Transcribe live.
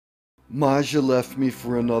Maja left me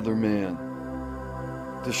for another man.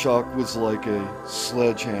 The shock was like a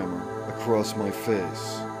sledgehammer across my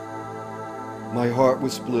face. My heart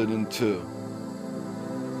was split in two.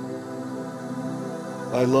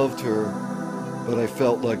 I loved her, but I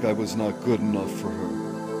felt like I was not good enough for her.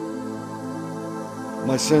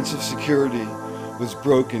 My sense of security was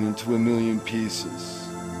broken into a million pieces.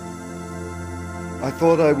 I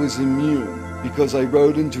thought I was immune because I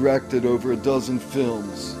wrote and directed over a dozen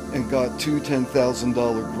films and got 2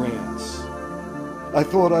 $10,000 grants. I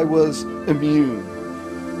thought I was immune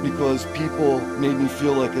because people made me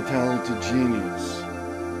feel like a talented genius.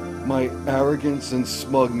 My arrogance and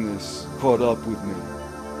smugness caught up with me.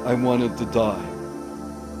 I wanted to die.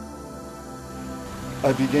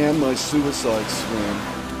 I began my suicide swim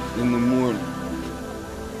in the morning.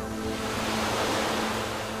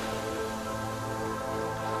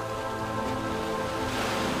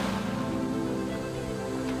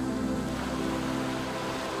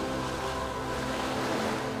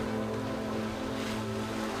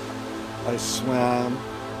 I swam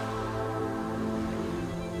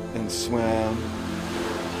and swam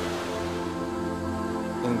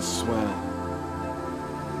and swam.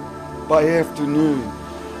 By afternoon,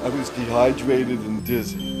 I was dehydrated and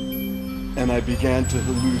dizzy, and I began to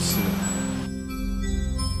hallucinate.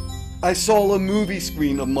 I saw a movie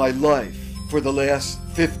screen of my life for the last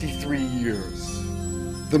 53 years.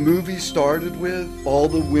 The movie started with all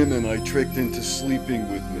the women I tricked into sleeping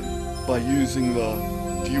with me by using the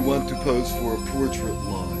 "Do you want to pose for a portrait"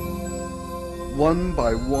 line. One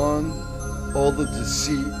by one, all the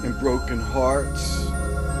deceit and broken hearts.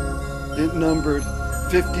 It numbered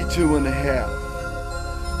 52 and a half,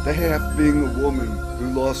 the half being a woman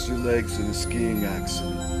who lost her legs in a skiing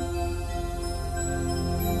accident.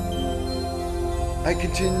 I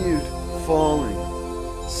continued falling,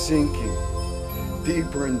 sinking,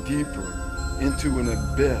 deeper and deeper into an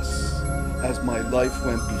abyss as my life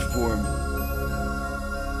went before me.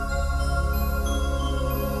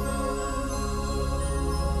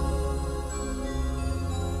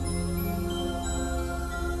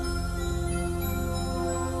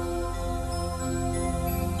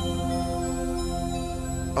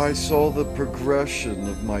 I saw the progression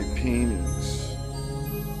of my paintings.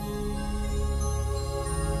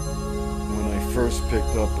 When I first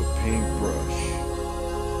picked up a paintbrush,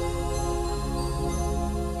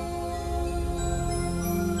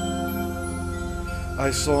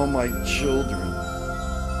 I saw my children.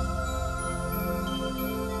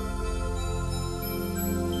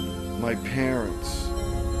 My parents.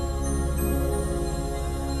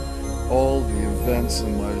 All the events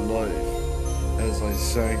in my life as I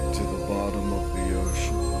sank to the bottom of the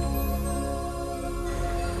ocean.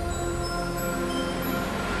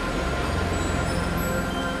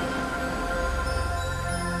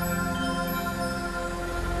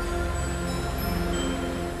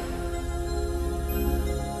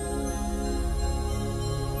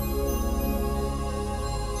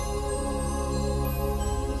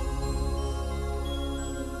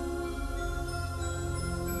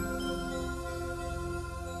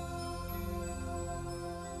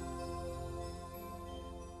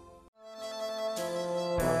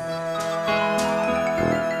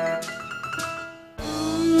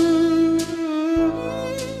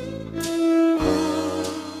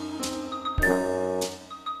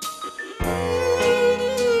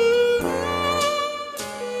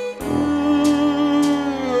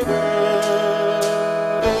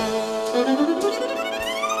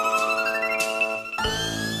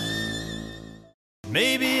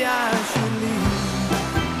 Maybe I should leave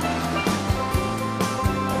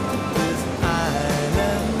this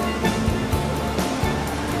island.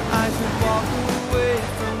 I should walk away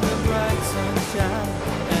from the bright sunshine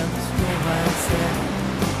and the storm mindset.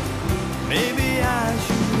 Maybe I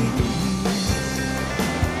should leave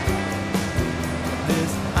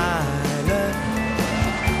this island,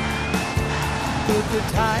 but the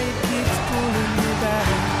tide keeps pulling me back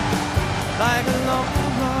like a long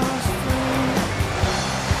lost friend.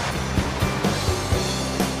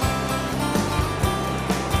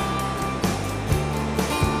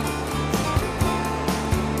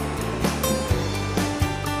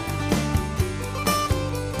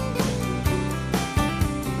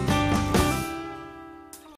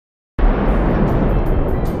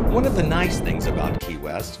 One of the nice things about Key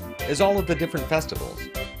West is all of the different festivals.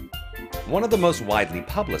 One of the most widely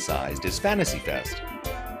publicized is Fantasy Fest,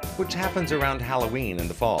 which happens around Halloween in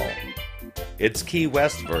the fall. It's Key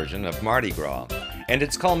West's version of Mardi Gras, and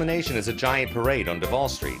its culmination is a giant parade on Duval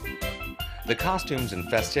Street. The costumes and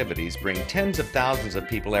festivities bring tens of thousands of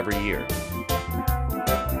people every year.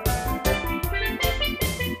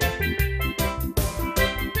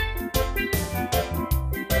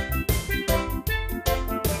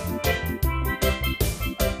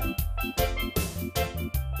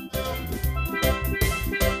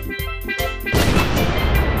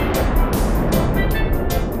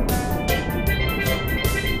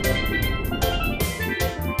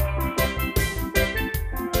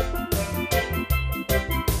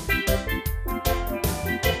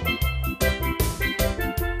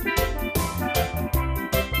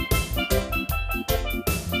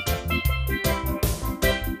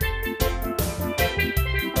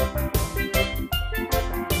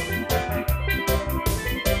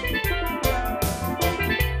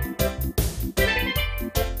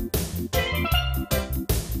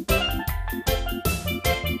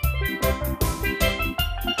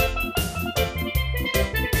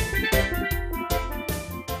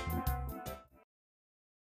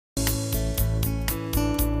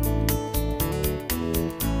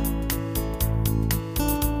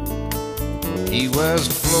 Key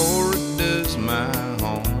West, Florida's my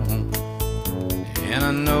home, and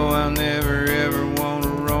I know I'll never ever want to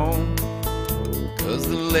roam, 'cause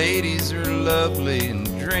the ladies are lovely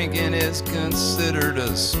and drinking is considered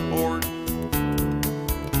a sport.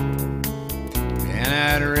 And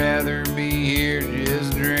I'd rather be here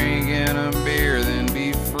just drinking a beer than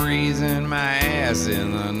be freezing my ass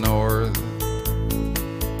in the north.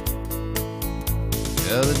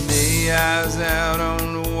 The other day I was out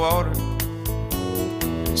on the water.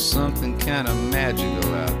 There's something kind of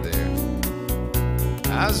magical out there.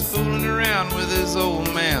 I was fooling around with this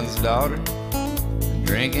old man's daughter,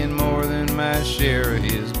 drinking more than my share of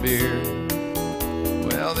his beer.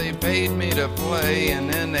 Well, they paid me to play, and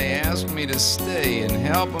then they asked me to stay and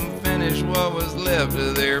help them finish what was left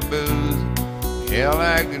of their booze. Hell,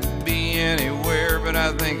 I could be anywhere, but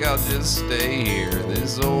I think I'll just stay here.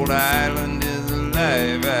 This old island is the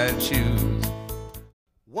life I choose.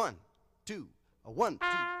 1, 2, 1, 2,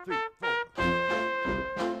 3, 4.